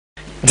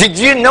Did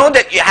you know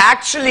that you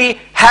actually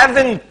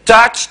haven't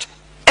touched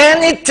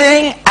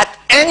anything at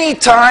any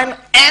time,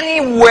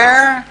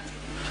 anywhere?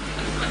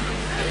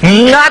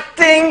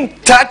 Nothing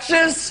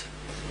touches?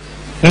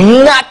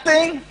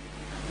 Nothing?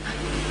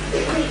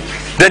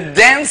 The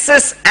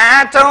densest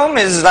atom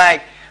is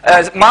like,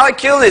 a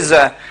molecule is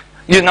a,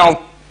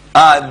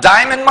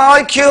 diamond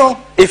molecule.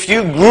 If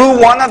you grew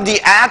one of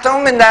the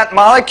atom in that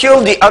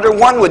molecule, the other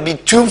one would be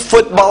 2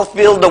 football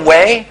fields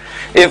away.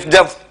 If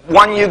the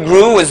one you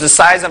grew was the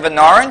size of an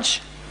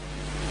orange.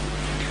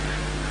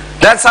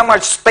 That's how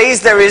much space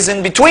there is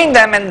in between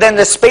them, and then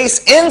the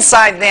space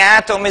inside the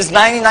atom is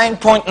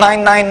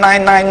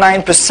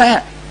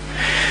 99.99999%.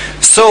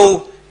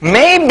 So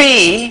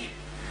maybe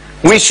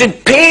we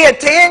should pay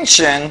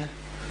attention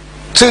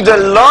to the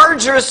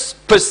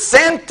largest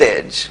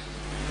percentage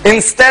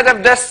instead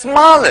of the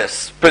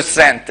smallest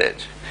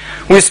percentage.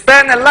 We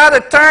spend a lot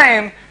of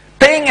time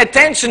paying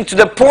attention to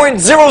the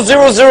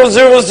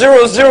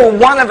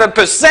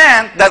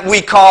 0.0000001% that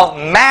we call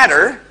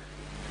matter,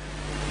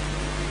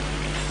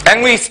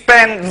 and we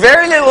spend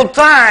very little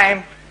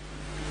time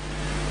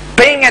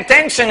paying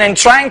attention and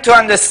trying to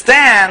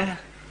understand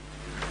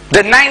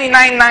the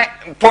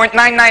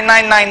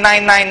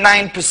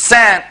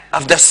 99.9999999%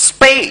 of the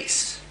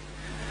space.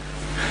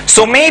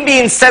 So maybe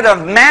instead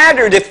of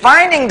matter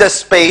defining the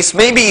space,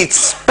 maybe it's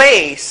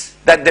space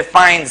that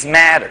defines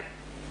matter.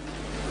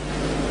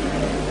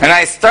 And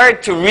I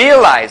start to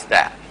realize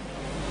that.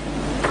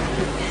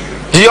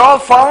 You all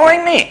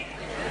following me?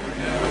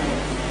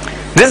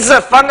 This is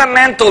a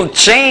fundamental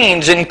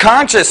change in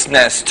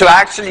consciousness to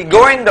actually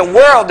go in the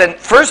world and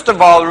first of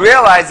all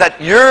realize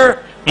that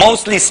you're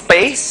mostly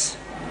space,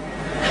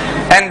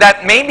 and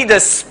that maybe the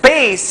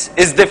space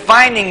is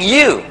defining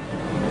you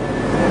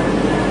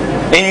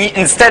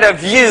instead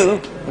of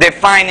you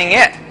defining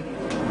it.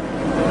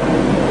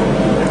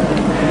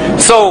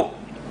 So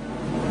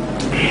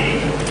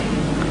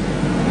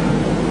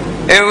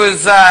it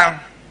was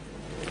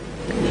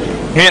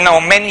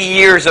many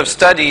years of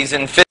studies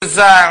in physics.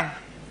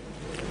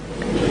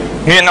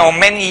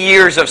 Many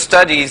years of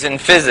studies in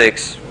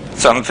physics,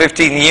 some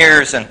 15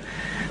 years, and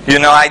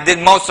I did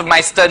most of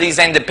my studies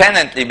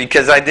independently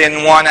because I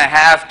didn't want to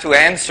have to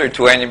answer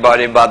to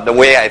anybody about the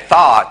way I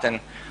thought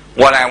and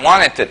what I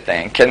wanted to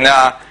think. And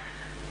I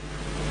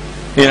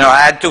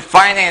had to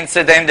finance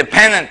it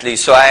independently,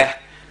 so I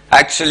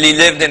actually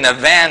lived in a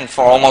van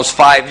for almost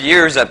 5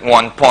 years at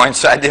one point,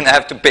 so I didn't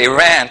have to pay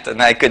rent,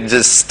 and I could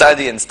just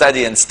study and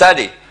study and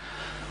study.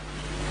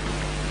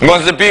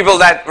 Most of the people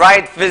that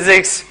write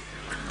physics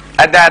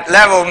at that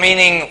level,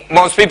 meaning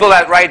most people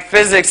that write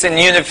physics in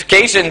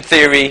unification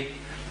theory,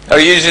 are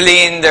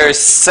usually in their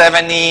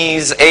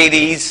 70s,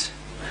 80s,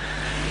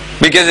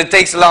 because it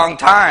takes a long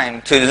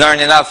time to learn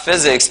enough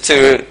physics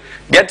to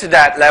get to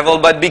that level.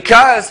 But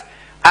because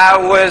I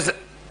was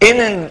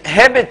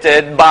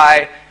inhibited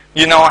by,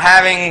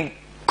 having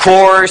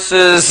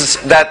courses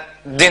that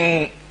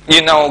didn't,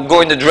 go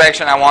in the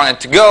direction I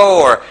wanted to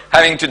go, or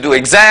having to do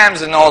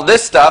exams and all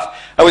this stuff,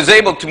 I was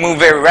able to move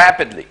very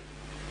rapidly.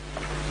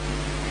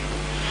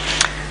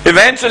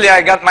 Eventually,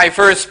 I got my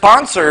first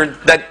sponsor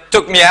that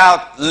took me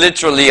out,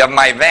 literally, of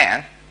my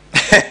van.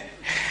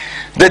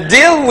 The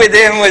deal with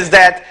him was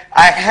that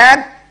I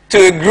had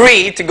to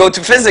agree to go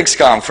to physics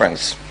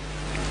conference.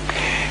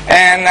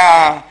 And,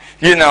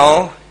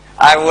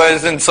 I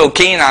wasn't so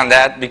keen on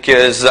that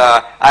because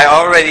I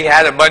already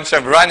had a bunch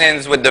of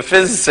run-ins with the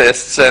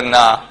physicists, and,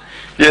 I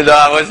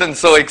wasn't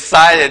so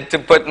excited to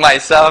put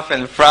myself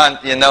in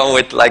front,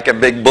 with like a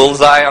big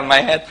bullseye on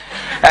my head.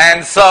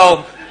 And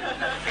so...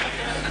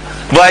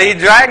 But he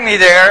dragged me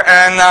there,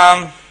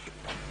 and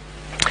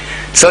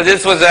so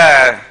this was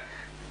a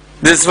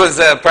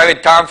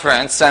private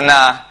conference, and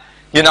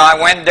I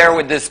went there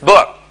with this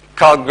book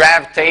called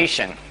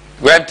Gravitation.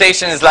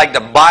 Gravitation is like the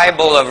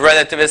Bible of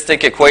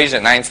relativistic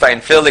equation, Einstein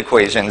field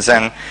equations,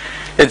 and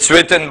it's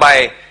written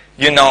by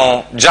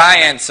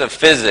giants of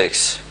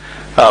physics,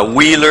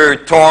 Wheeler,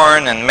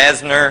 Thorne, and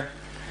Mesner.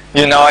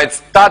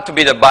 It's thought to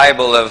be the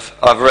Bible of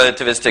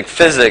relativistic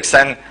physics,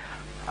 and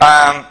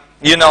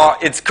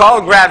it's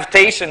called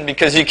Gravitation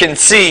because you can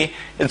see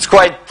it's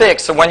quite thick,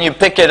 so when you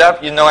pick it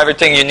up, you know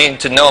everything you need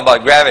to know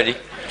about gravity.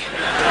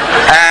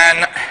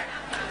 And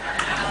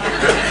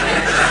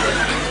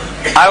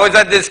I was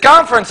at this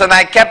conference and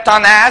I kept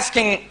on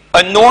asking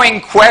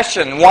annoying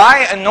question.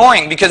 Why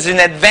annoying? Because in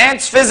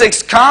advanced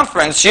physics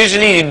conference,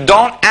 usually you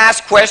don't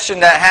ask question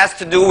that has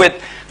to do with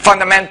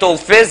fundamental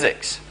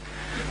physics.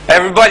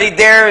 Everybody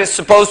there is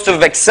supposed to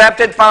have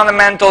accepted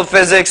fundamental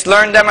physics,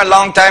 learned them a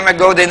long time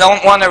ago. They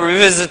don't want to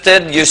revisit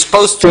it. You're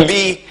supposed to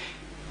be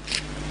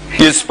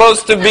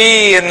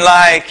in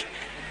like,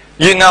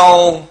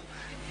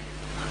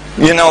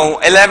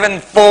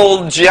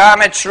 11-fold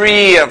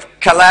geometry of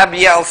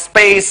Calabi-Yau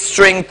space,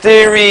 string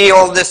theory.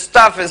 All this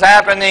stuff is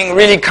happening,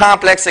 really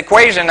complex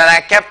equation, and I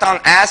kept on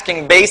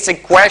asking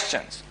basic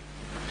questions.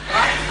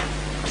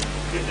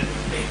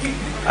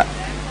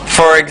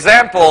 For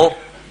example,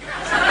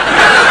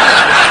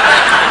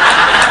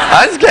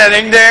 I was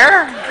getting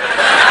there.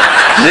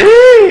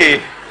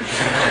 Gee.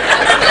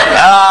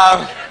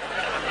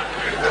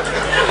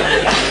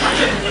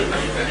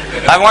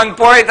 At one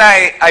point,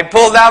 I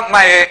pulled out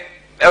my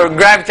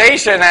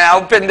gravitation and I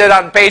opened it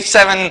on page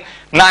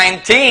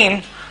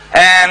 719,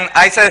 and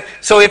I said,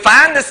 so if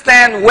I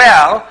understand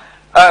well,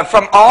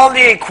 from all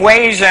the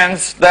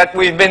equations that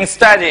we've been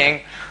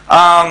studying,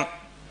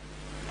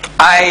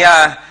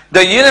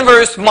 the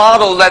universe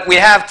model that we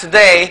have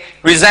today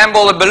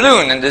resembles a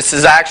balloon, and this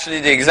is actually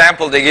the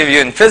example they give you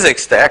in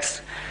physics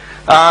text.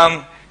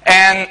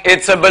 And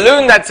it's a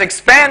balloon that's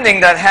expanding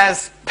that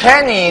has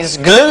pennies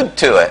glued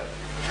to it.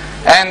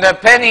 And the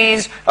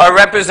pennies are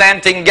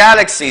representing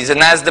galaxies. And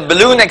as the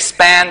balloon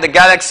expands, the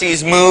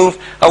galaxies move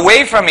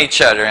away from each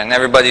other. And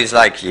everybody's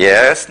like,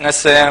 yes,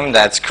 Nassim,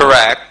 that's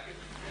correct.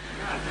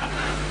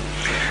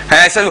 And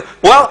I said,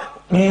 well,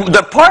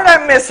 the part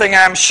I'm missing,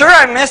 I'm sure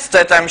I missed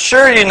it. I'm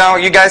sure,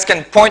 you guys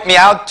can point me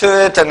out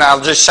to it and I'll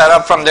just shut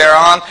up from there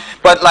on.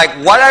 But like,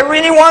 what I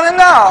really want to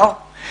know,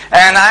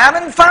 and I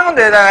haven't found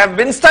it, and I've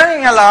been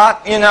studying a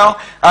lot,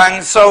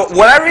 and so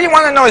what I really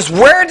want to know is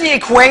where the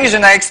equation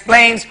that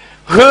explains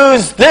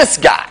who's this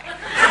guy.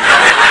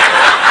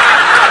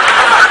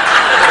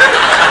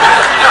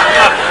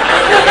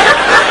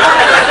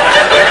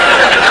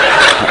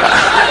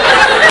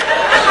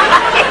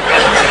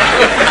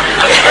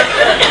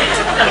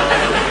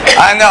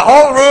 And the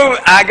whole room,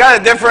 I got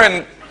a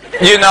different,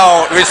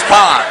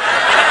 response.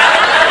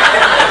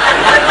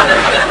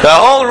 The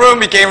whole room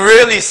became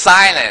really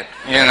silent,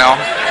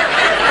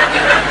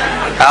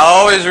 I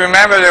always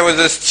remember there was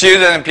a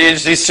student, a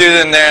PhD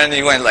student there, and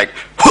he went like,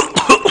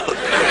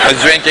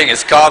 was drinking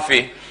his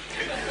coffee.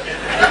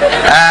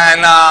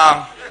 And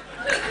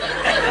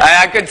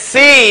I could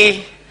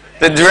see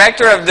the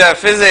director of the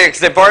physics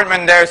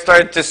department there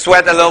started to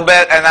sweat a little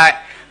bit, and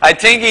I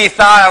think he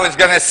thought I was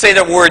going to say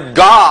the word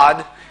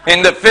God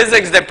in the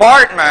physics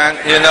department,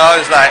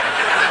 it's like,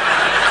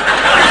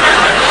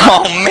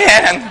 oh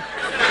man.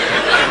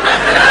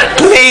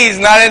 Please,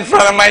 not in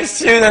front of my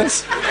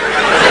students.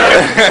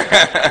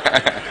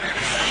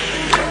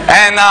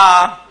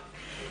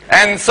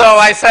 And so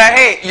I said,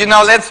 hey,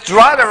 let's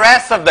draw the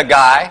rest of the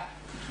guy.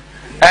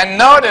 And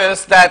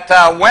notice that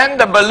when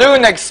the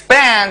balloon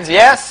expands,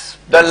 yes,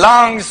 the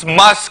lungs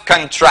must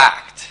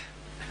contract.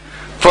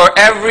 For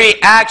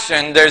every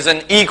action, there's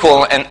an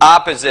equal and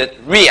opposite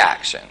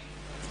reaction.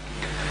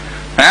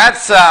 And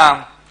that's,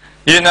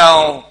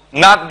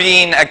 not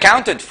being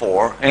accounted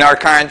for in our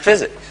current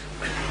physics.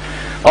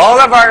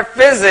 All of our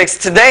physics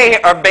today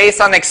are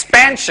based on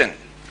expansion,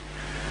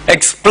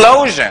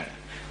 explosion.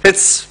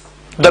 It's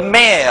the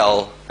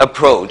male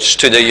approach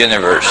to the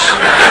universe.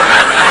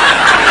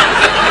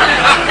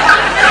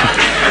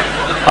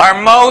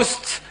 Our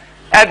most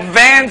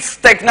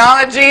advanced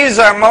technologies,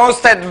 our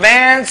most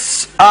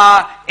advanced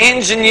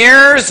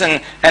engineers,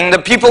 and the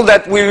people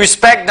that we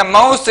respect the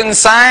most in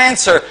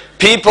science are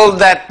people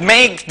that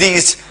make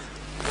these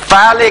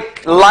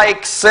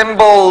phallic-like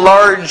symbol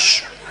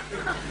large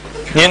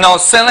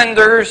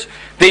cylinders.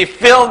 They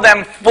fill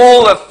them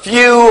full of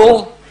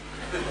fuel,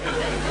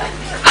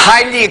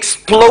 highly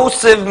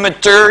explosive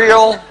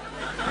material.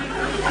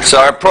 It's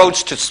our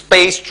approach to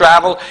space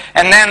travel.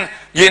 And then,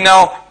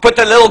 put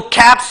a little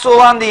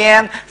capsule on the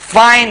end,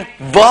 find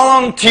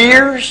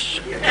volunteers,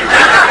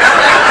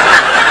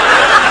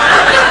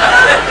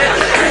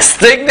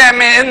 stick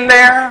them in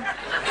there,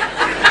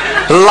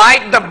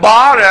 light the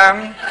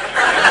bottom,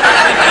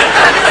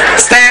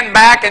 stand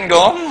back and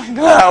go, oh my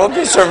God, I hope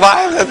you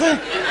survive the thing.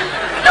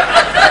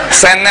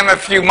 Send them a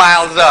few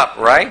miles up,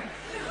 right?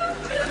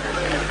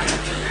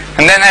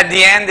 And then at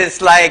the end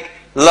it's like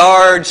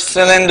large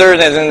cylinder,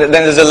 then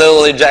there's a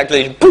little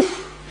ejaculation, poof.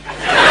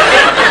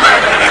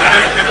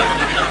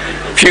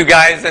 A few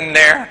guys in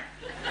there.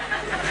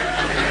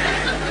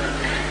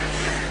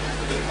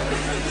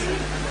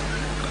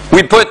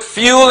 We put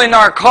fuel in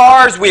our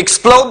cars, we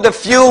explode the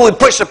fuel, we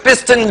push a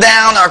piston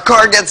down, our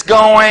car gets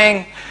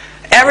going.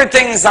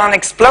 Everything's on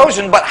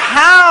explosion, but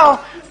how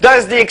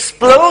does the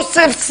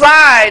explosive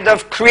side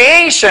of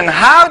creation,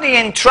 how the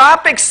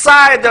entropic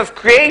side of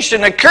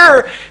creation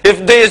occur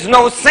if there is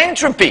no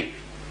centropy?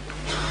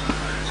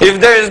 If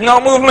there is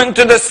no movement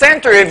to the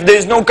center, if there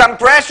is no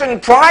compression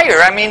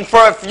prior? I mean,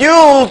 for a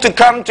fuel to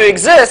come to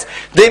exist,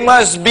 there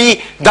must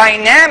be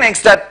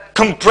dynamics that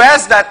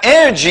compress that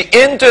energy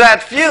into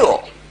that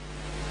fuel.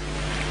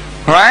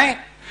 Right?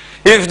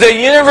 If the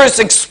universe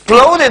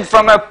exploded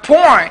from a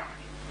point,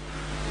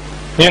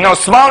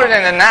 smaller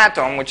than an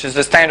atom, which is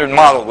the standard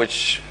model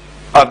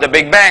of the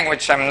Big Bang,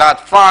 which I'm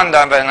not fond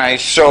of, and I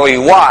show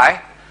you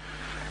why,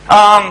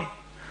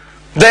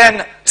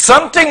 then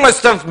something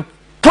must have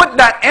put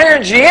that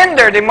energy in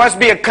there. There must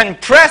be a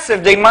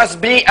compressive, there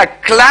must be a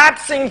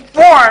collapsing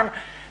form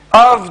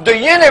of the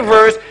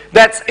universe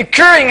that's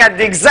occurring at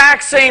the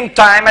exact same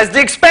time as the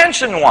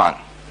expansion one.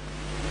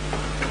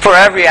 For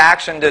every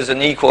action, there's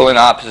an equal and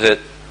opposite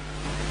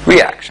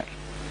reaction.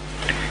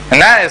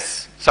 And that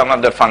is some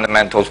of the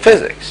fundamental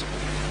physics.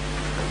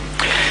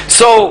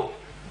 So,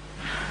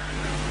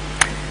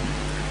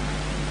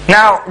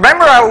 now,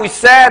 remember how we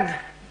said,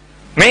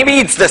 maybe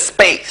it's the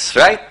space,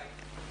 right?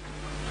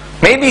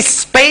 Maybe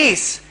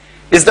space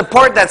is the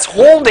part that's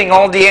holding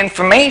all the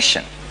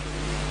information.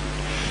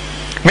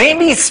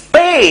 Maybe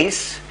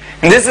space,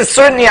 and this is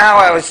certainly how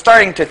I was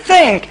starting to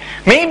think,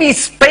 maybe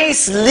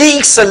space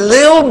leaks a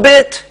little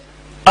bit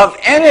of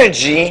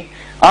energy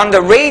on the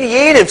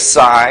radiative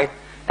side,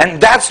 and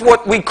that's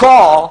what we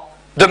call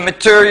the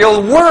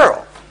material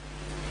world.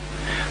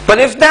 But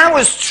if that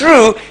was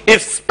true,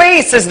 if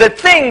space is the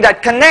thing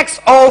that connects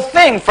all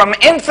things from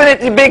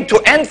infinitely big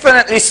to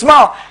infinitely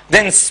small,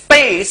 then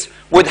space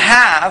would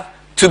have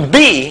to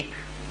be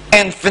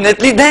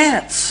infinitely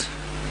dense.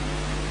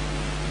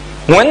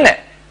 Wouldn't it?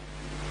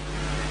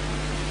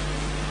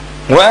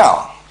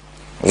 Well,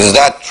 is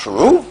that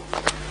true?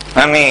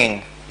 I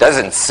mean,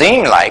 doesn't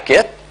seem like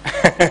it.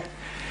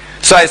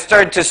 So I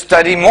started to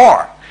study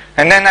more.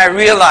 And then I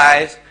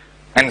realized,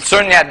 and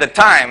certainly at the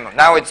time,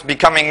 now it's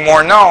becoming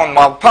more known,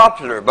 more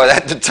popular, but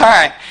at the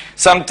time,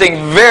 something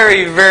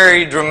very,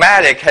 very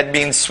dramatic had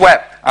been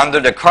swept under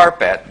the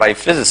carpet by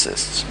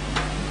physicists.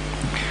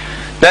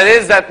 That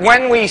is that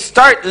when we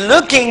start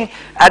looking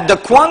at the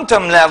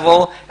quantum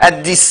level,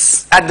 at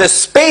the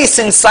space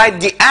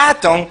inside the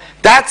atom,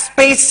 that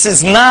space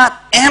is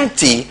not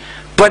empty,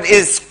 but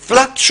is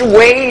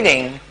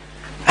fluctuating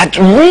at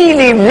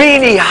really,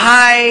 really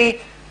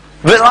high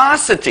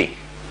velocity,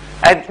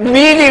 at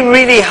really,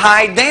 really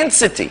high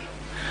density,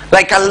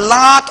 like a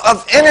lot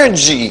of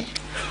energy.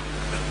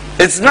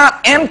 It's not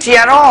empty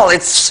at all,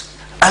 it's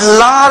a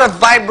lot of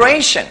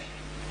vibration.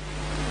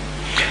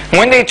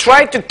 When they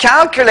try to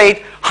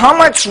calculate how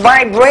much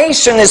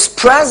vibration is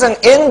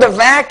present in the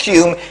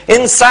vacuum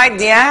inside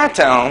the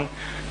atom,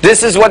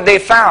 this is what they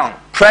found.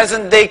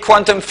 Present-day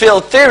quantum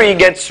field theory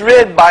gets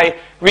rid by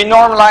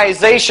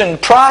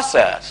renormalization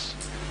process.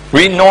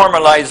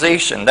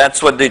 Renormalization,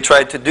 that's what they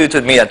tried to do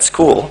to me at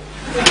school.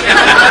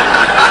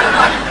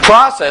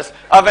 Process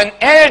of an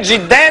energy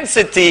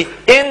density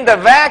in the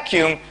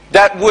vacuum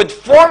that would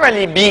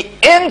formerly be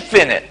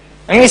infinite.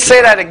 Let me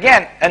say that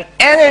again. An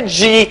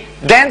energy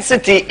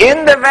density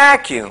in the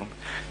vacuum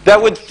that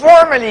would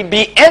formerly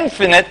be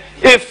infinite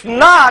if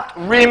not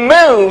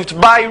removed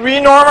by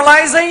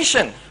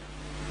renormalization.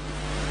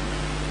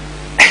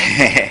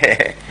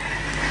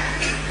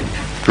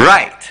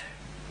 Right.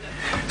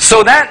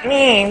 So that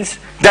means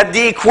that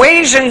the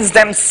equations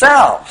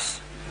themselves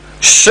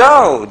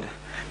showed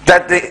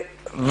that the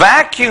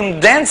vacuum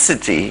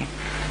density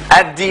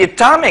at the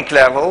atomic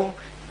level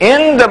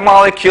in the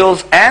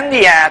molecules and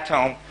the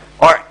atom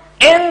are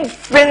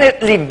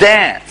infinitely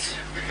dense.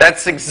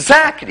 That's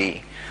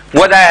exactly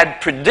what I had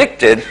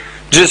predicted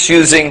just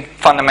using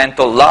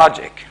fundamental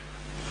logic.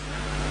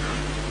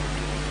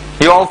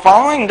 You all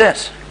following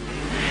this?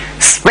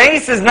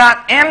 Space is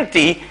not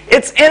empty,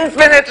 it's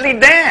infinitely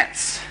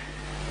dense.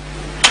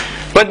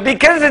 But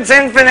because it's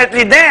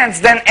infinitely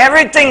dense, then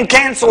everything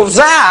cancels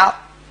out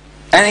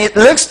and it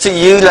looks to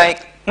you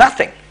like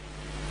nothing.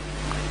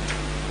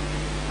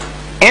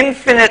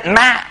 Infinite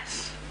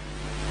mass.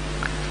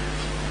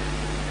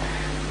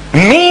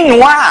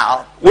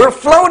 Meanwhile, we're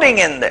floating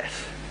in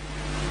this.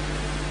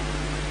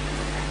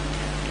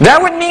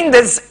 That would mean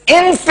there's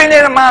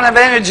infinite amount of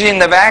energy in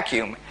the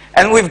vacuum,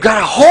 and we've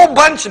got a whole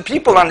bunch of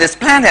people on this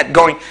planet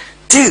going,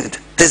 dude,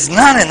 there's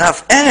not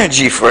enough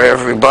energy for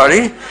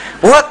everybody.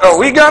 What are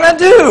we gonna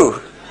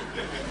do?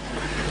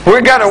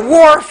 We've got a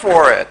war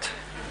for it.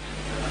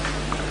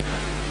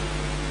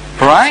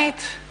 Right?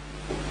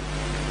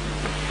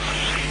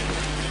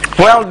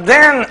 Well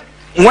then,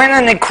 when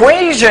an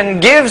equation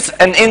gives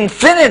an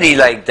infinity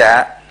like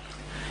that,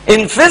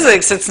 in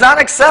physics it's not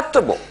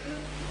acceptable.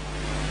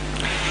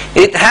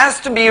 It has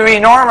to be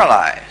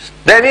renormalized.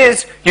 That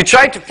is, you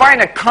try to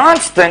find a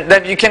constant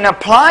that you can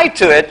apply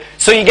to it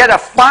so you get a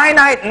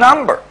finite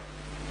number.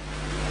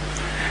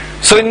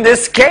 So in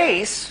this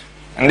case,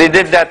 and they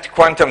did that to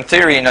quantum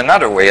theory in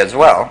another way as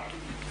well,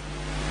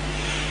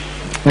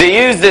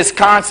 they used this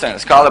constant.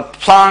 It's called a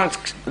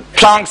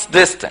Planck's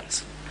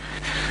distance.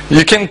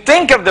 You can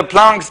think of the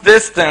Planck's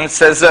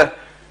distance as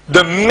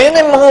the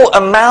minimal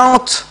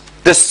amount,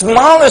 the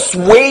smallest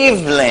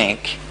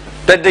wavelength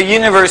that the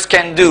universe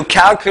can do,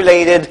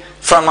 calculated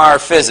from our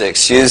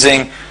physics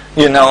using,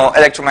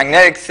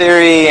 electromagnetic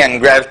theory and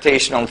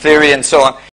gravitational theory and so on.